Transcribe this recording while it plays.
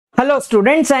Hello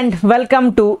students and welcome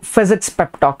to Physics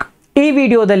Pep Talk. ಈ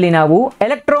ವಿಡಿಯೋದಲ್ಲಿ ನಾವು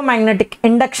ಎಲೆಕ್ಟ್ರೋಮ್ಯಾಗ್ನೆಟಿಕ್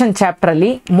ಇಂಡಕ್ಷನ್ ಚಾಪ್ಟರ್ ಅಲ್ಲಿ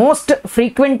most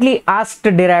frequently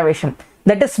asked derivation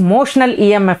that is ಮೋಷನಲ್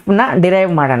EMF ನ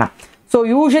derive ಮಾಡೋಣ. So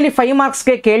usually 5 marks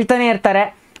ಗೆ ಕೇಳ್ತಾನೆ ಇರ್ತಾರೆ.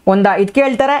 ಇದು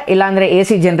ಕೇಳ್ತಾರೆ, ಇಲ್ಲ ಅಂದ್ರೆ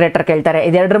AC ಜನರೇಟರ್ ಕೇಳ್ತಾರೆ.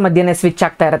 ಇದೆರಡರ ಮಧ್ಯೆ ಸ್ವಿಚ್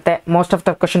ಆಗ್ತಾ ಇರುತ್ತೆ. Most of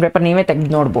the question paper ನೀವೇ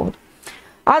ತೆಗೆದು ನೋಡಬಹುದು.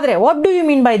 ಆದ್ರೆ what do you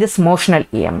mean by this ಮೋಷನಲ್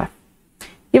EMF?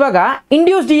 ಇವಾಗ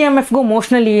ಇಂಡ್ಯೂಸ್ಡ್ EMF ಗೂ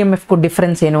ಮೋಷನಲ್ EMF ಗೂ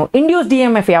ಡಿಫರೆನ್ಸ್ ಏನು? ಇಂಡ್ಯೂಸ್ಡ್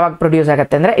EMF ಯಾವಾಗ ಪ್ರೊಡ್ಯೂಸ್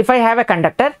ಆಗುತ್ತೆ ಅಂದ್ರೆ if I have A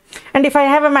conductor and if I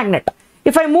have A magnet,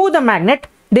 if I move the magnet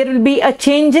there will be a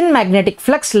change in magnetic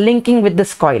flux linking with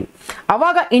this coil.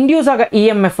 ಅವಾಗ induce ಆಗ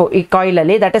EMF ಈ coil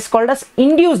ಅಲ್ಲಿ that is called as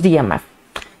induced EMF.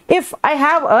 If I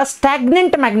have a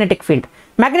stagnant magnetic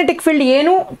field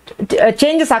ಏನು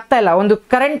changes ಆಗ್ತಾ ಇಲ್ಲ, ಒಂದು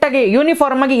current ಆಗಿ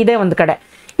uniform ಆಗಿ ಇದೆ ಒಂದು ಕಡೆ.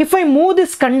 If I move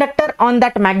this conductor on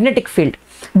that magnetic field,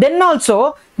 then also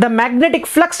the magnetic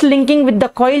flux linking with the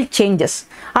coil changes.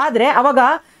 ಆದರೆ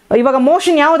ಇವಾಗ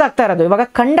ಮೋಷನ್ ಯಾವ್ದು ಆಗ್ತಾ ಇರೋದು? ಇವಾಗ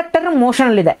ಕಂಡಕ್ಟರ್ ಮೋಷನ್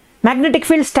ಅಲ್ಲಿ ಇದೆ, ಮ್ಯಾಗ್ನೆಟಿಕ್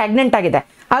ಫೀಲ್ಡ್ ಸ್ಟಾಗ್ನೆಂಟ್ ಆಗಿದೆ.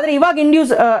 ಆದರೆ ಇವಾಗ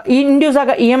ಇಂಡ್ಯೂಸ್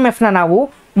ಆಗ EMF ನ ನಾವು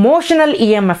ಮೋಷನಲ್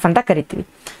EMF ಅಂತ ಕರಿತೀವಿ.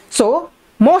 So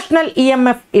ಮೋಷನಲ್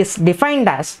EMF is defined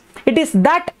as it is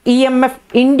that EMF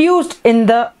induced in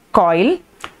the coil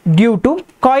due to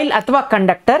coil ಅಥವಾ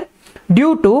conductor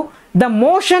due to the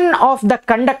motion of the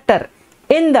conductor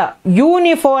in the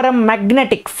uniform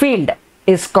magnetic field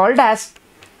is called as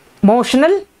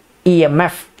motional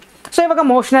EMF. So ivaga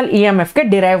motional EMF ke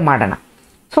derive madana.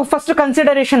 So first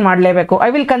consideration madlebeku.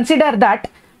 I will consider that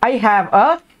I have a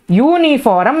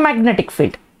uniform magnetic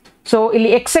field. So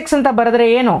illi xx anta baradre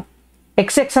eno,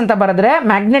 xx anta baradre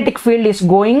magnetic field is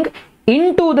going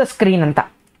into the screen anta,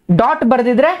 dot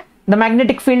baradidre the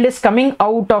magnetic field is coming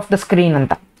out of the screen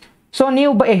anta. So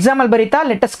ನೀವು example ಬರೀತಾ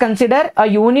let us consider a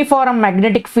uniform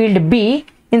magnetic field B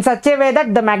in such a way that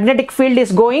the magnetic field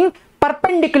is going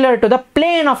perpendicular to the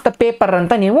plane of the paper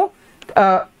ಅಂತ ನೀವು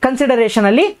consideration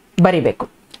ಅಲ್ಲಿ ಬರಿಬೇಕು.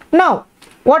 Now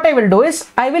what I will do is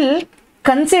I will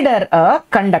consider a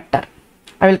conductor.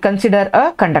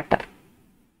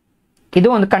 ಇದು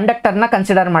ಒಂದು conductor ನ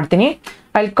consider ಮಾಡ್ತೀನಿ.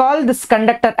 I will call this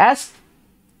conductor as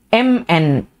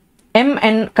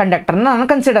MN conductor ನಾನು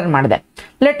consider ಮಾಡಿದೆ.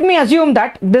 Let me assume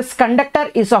that this conductor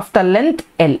is of the length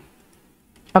L.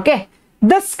 Okay,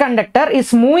 this conductor is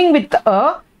moving with a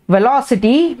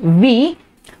velocity V.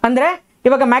 ಅಂದ್ರೆ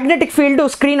ಇವಾಗ magnetic field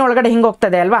screen ಒಳಗಡೆ ಹಿಂಗೆ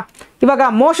ಹೋಗ್ತದೆ ಅಲ್ವಾ? ಇವಾಗ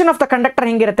motion of the conductor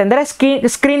ಹೆಂಗಿರುತ್ತೆ ಅಂದ್ರೆ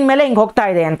ಸ್ಕ್ರೀನ್ ಮೇಲೆ ಹಿಂಗೆ ಹೋಗ್ತಾ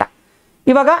ಇದೆ ಅಂತ.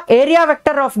 ಇವಾಗ area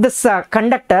vector of this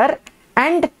conductor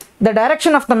and the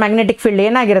direction of the magnetic field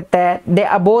ಏನಾಗಿರುತ್ತೆ? They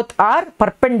both are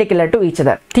perpendicular to each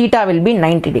other. Theta will be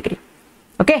 90 degree.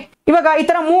 Okay, ಇವಾಗ ಈ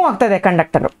ತರ ಮೂವ್ ಆಗ್ತದೆ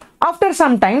conductor. After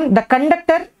some time the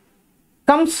conductor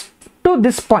comes to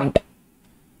this point.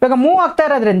 ಇವಾಗ move ಆಗ್ತಾ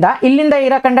ಇರೋದ್ರಿಂದ ಇಲ್ಲಿಂದ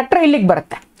ಇರೋ ಕಂಡಕ್ಟರ್ ಇಲ್ಲಿಗೆ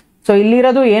ಬರುತ್ತೆ. ಸೊ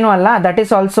ಇಲ್ಲಿರೋದು ಏನು ಅಲ್ಲ, that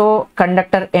is also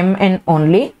conductor MN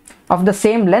only of the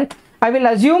same length. I will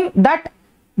assume that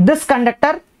this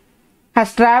conductor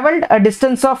has travelled a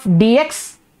distance of dx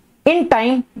in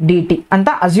time dt ಅಂತ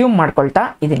ಅಸ್ಯೂಮ್ ಮಾಡ್ಕೊಳ್ತಾ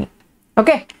ಇದ್ದೀನಿ.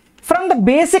 Okay, from the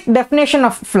basic definition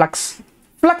of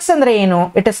flux ಅಂದ್ರೆ ಏನು?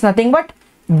 It is nothing but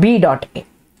B dot A.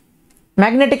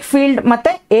 Magnetic field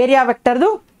ಮತ್ತೆ area ವೆಕ್ಟರ್ದು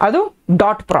ಅದು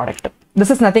dot product.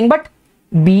 This is nothing but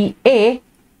BA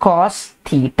cos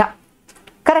theta.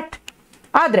 Correct.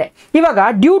 ಆದ್ರೆ ಇವಾಗ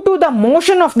due to the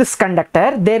motion of this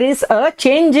conductor there is a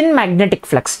change in magnetic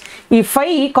flux. ಈ five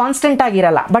constant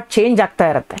ಆಗಿರಲ್ಲ, but change ಆಗ್ತಾ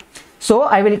ಇರುತ್ತೆ. So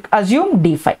I will assume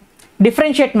d∅.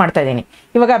 Differentiate ಮಾಡ್ತಾ ಇದ್ದೀನಿ.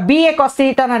 ಇವಾಗ BA cos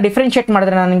theta ನ ಡಿಫ್ರೆನ್ಶಿಯೇಟ್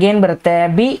ಮಾಡಿದ್ರೆ ನನಗೆ ಏನ್ ಬರುತ್ತೆ?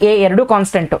 BA ಎರಡು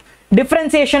constant.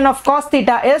 Differentiation of cos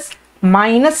theta is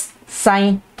minus sin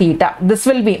theta. This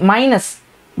will be minus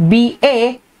BA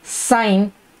sin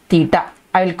theta.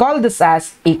 I will call this as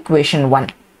equation 1.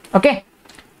 Okay,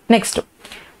 next,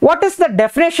 what is the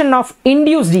definition of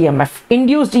induced EMF?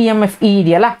 Induced EMF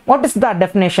idiyala, what is the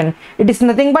definition? It is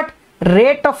nothing but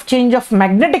rate of change of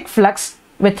magnetic flux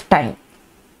with time.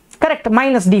 Correct,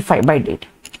 minus d∅ by dt.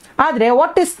 Adre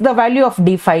what is the value of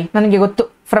d∅? ನನಗೆ ಗೊತ್ತು,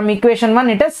 from equation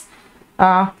 1 it is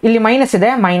ಇಲ್ಲಿ minus ಇದೆ,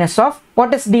 minus of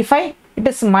what is d∅? It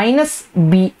is minus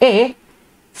BA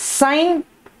sin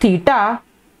theta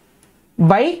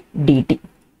by dt.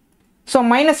 So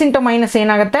minus into minus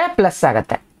ಏನಾಗುತ್ತೆ? Plus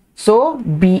ಆಗುತ್ತೆ. So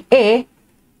BA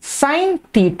sin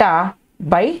theta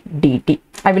by dt.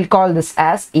 I will call this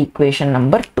as equation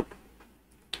number 2.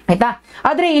 ಆಯ್ತಾ?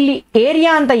 ಆದ್ರೆ ಇಲ್ಲಿ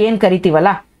area ಅಂತ ಏನ್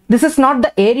ಕರಿತೀವಲ್ಲ, this is not the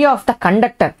area of the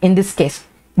conductor in this case,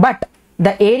 but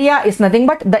the area is nothing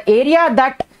but the area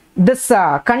that this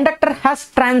conductor has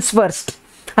ಟ್ರಾನ್ಸ್ವರ್ಸ್ಡ್.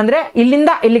 ಅಂದ್ರೆ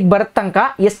ಇಲ್ಲಿಂದ ಇಲ್ಲಿಗೆ ಬರೋ ತನಕ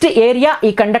ಎಷ್ಟು ಏರಿಯಾ ಈ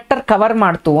ಕಂಡಕ್ಟರ್ ಕವರ್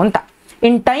ಮಾಡ್ತು ಅಂತ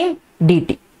in time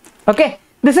dt. Okay,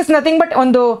 this is nothing but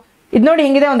ಒಂದು ಇದು ನೋಡಿ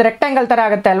ಹಿಂಗಿದೆ, ಒಂದು ರೆಕ್ಟಾಂಗಲ್ ತರ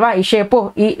ಆಗುತ್ತೆ ಅಲ್ವಾ ಈ ಶೇಪು.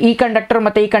 ಈ ಕಂಡಕ್ಟರ್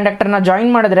ಮತ್ತೆ ಈ ಕಂಡಕ್ಟರ್ ನ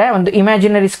ಜಾಯಿನ್ ಮಾಡಿದ್ರೆ ಒಂದು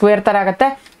ಇಮ್ಯಾಜಿನರಿ ಸ್ಕ್ವೇರ್ ತರ ಆಗುತ್ತೆ.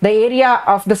 The area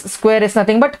of this square is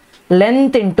nothing but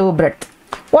length into breadth.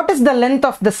 What is the length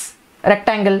of this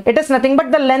rectangle? It is nothing but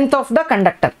the length of the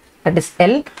conductor, that is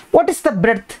L. What is the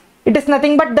breadth? It is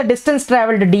nothing but the distance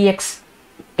traveled dx,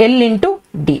 L into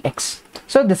dx.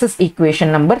 So this is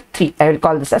equation number 3. I will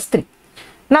call this as 3.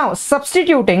 Now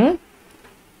substituting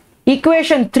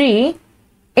equation 3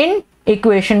 in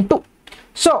equation 2.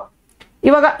 So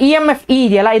ಇವಾಗ EMF E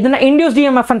ಇದೆಯಲ್ಲ, ಇದನ್ನ induced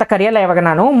EMF ಅಂತ ಕರೆಯಲ್ಲ, ಇವಾಗ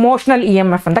ನಾನು motional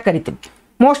EMF ಅಂತ ಕರಿತೀನಿ.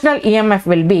 Motional EMF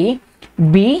will be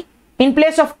B. In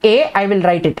place of A, I will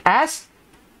write it as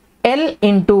L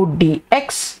into dx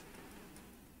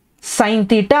sin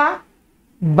theta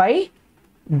by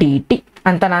dt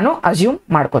ಅಂತ ನಾನು assume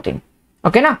ಮಾಡ್ಕೋತೀನಿ.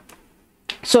 ಓಕೆನಾ?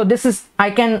 So this is, I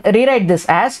can rewrite this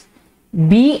as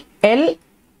BL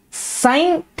sin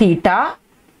theta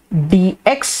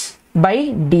dx by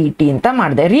dt ಅಂತ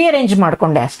ಮಾಡಿದೆ, rearrange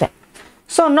ಮಾಡ್ಕೊಂಡೆ ಅಷ್ಟೇ.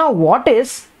 So now what is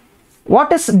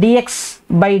dx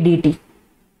by dt?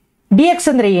 dx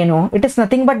ಅಂದ್ರೆ ಏನು? It is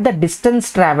nothing but the distance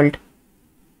traveled.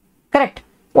 Correct.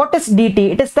 What is dt?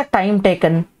 It is the time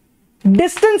taken.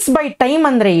 Distance by time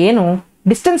ಅಂದ್ರೆ ಏನು?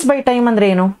 Distance by time ಅಂದ್ರೆ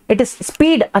ಏನು? It is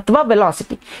speed ಅಥವಾ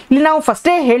velocity. ಇಲ್ಲಿ ನಾವು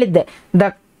ಫಸ್ಟೇ ಹೇಳಿದ್ದೆ, the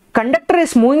conductor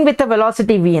is moving with a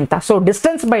velocity v ಅಂತ. So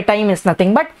distance by time is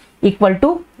nothing but equal to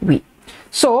v.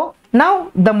 So now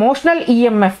the motional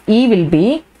EMF E will be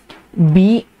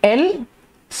BL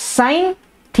sin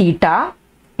theta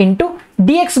into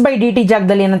dx by dt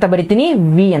ಜಾಗದಲ್ಲಿ ಏನಂತ ಬರಿತೀನಿ?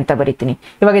 v ಅಂತ ಬರಿತೀನಿ.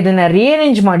 ಇವಾಗ ಇದನ್ನ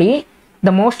rearrange ಮಾಡಿ,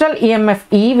 the motional EMF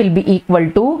E will be equal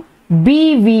to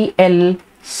BVL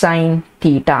sin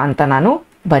theta ಅಂತ ನಾನು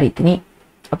ಬರಿತೀನಿ.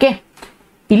 ಓಕೆ,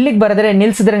 ಇಲ್ಲಿಗೆ ಬರೆದ್ರೆ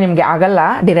ನಿಲ್ಸಿದ್ರೆ ನಿಮಗೆ ಆಗಲ್ಲ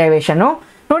ಡಿರೈವೇಶನ್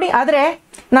ನೋಡಿ. ಆದರೆ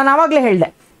ನಾನು ಆವಾಗಲೇ ಹೇಳಿದೆ,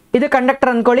 ಇದು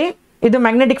ಕಂಡಕ್ಟರ್ ಅನ್ಕೊಳ್ಳಿ, ಇದು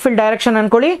ಮ್ಯಾಗ್ನೆಟಿಕ್ ಫೀಲ್ಡ್ ಡೈರೆಕ್ಷನ್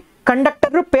ಅನ್ಕೊಳ್ಳಿ.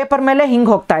 ಕಂಡಕ್ಟರ್ ಪೇಪರ್ ಮೇಲೆ ಹಿಂಗೆ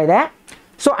ಹೋಗ್ತಾ ಇದೆ.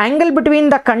 So angle between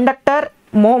the conductor,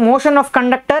 motion of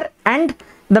conductor and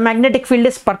the magnetic field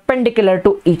is perpendicular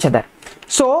to each other.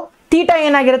 So theta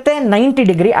ಏನಾಗಿರುತ್ತೆ? 90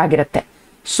 ಡಿಗ್ರಿ ಆಗಿರುತ್ತೆ.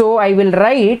 So I will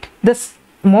write this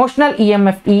motional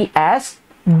EMF E as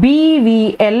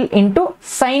BVL into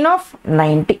sin of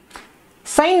 90.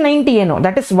 Sin 90 ಏನು?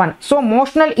 That is 1. So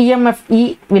motional EMF E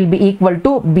will be equal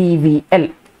to BVL.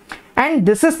 And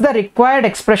this is the required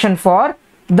expression for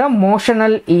the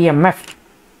motional EMF.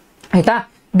 ಆಯ್ತಾ?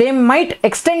 They might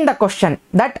extend the question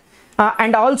that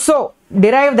and also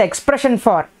derive the expression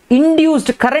for induced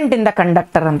current in the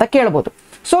conductor ಅಂತ ಕೇಳ್ಬೋದು.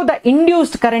 So the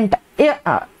induced current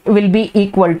will be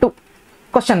equal to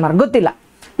question mark, ಗೊತ್ತಿಲ್ಲ.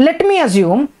 Let me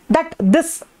assume that this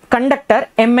conductor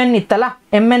Mn ಇತ್ತಲ್ಲ,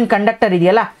 Mn conductor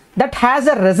ಇದೆಯಲ್ಲ, that has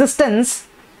a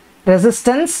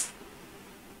resistance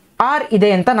R ಇದೆ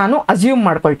ಅಂತ ನಾನು assume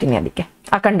ಮಾಡ್ಕೊಳ್ತೀನಿ ಅದಕ್ಕೆ,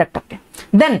 ಆ ಕಂಡಕ್ಟರ್ಗೆ.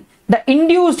 Then the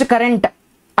induced current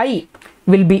I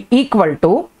will be equal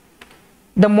to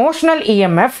the motional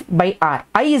EMF by R.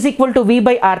 I is equal to V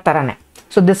by R ತರಾನೆ.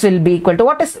 So this will be equal to,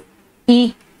 what is E?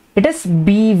 It is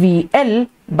BVL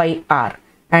by R.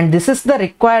 And this is the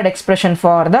required expression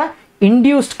for the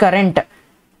induced current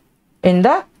in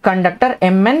the conductor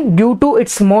Mn due to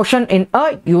its motion in a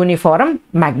uniform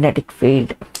magnetic field.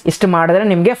 ಇಷ್ಟು ಮಾಡಿದ್ರೆ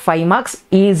ನಿಮಗೆ 5 marks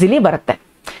easily ಬರುತ್ತೆ.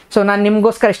 So ನಾನು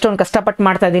ನಿಮಗೋಸ್ಕರ ಇಷ್ಟೊಂದು ಕಷ್ಟಪಟ್ಟು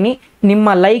ಮಾಡ್ತಾ ಇದ್ದೀನಿ.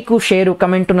 ನಿಮ್ಮ ಲೈಕು, ಶೇರು,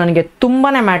 ಕಮೆಂಟು ನನಗೆ ತುಂಬಾ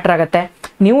ಮ್ಯಾಟ್ರ್ ಆಗುತ್ತೆ.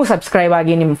 ನೀವು ಸಬ್ಸ್ಕ್ರೈಬ್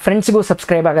ಆಗಿ, ನಿಮ್ಮ ಫ್ರೆಂಡ್ಸ್ಗೂ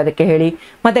ಸಬ್ಸ್ಕ್ರೈಬ್ ಆಗೋದಕ್ಕೆ ಹೇಳಿ.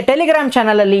 ಮತ್ತು ಟೆಲಿಗ್ರಾಮ್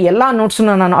ಚಾನಲಲ್ಲಿ ಎಲ್ಲ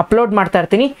ನೋಟ್ಸನ್ನು ನಾನು ಅಪ್ಲೋಡ್ ಮಾಡ್ತಾ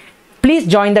ಇರ್ತೀನಿ. Please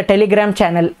join the Telegram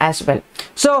channel as well.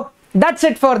 So that's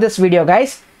it for this video,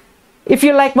 guys. If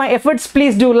you like my efforts,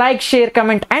 please do like, share,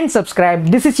 comment and subscribe.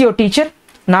 This is your teacher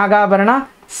Nagabarana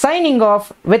signing off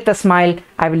with a smile.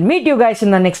 I will meet you guys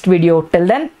in the next video. Till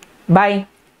then, bye.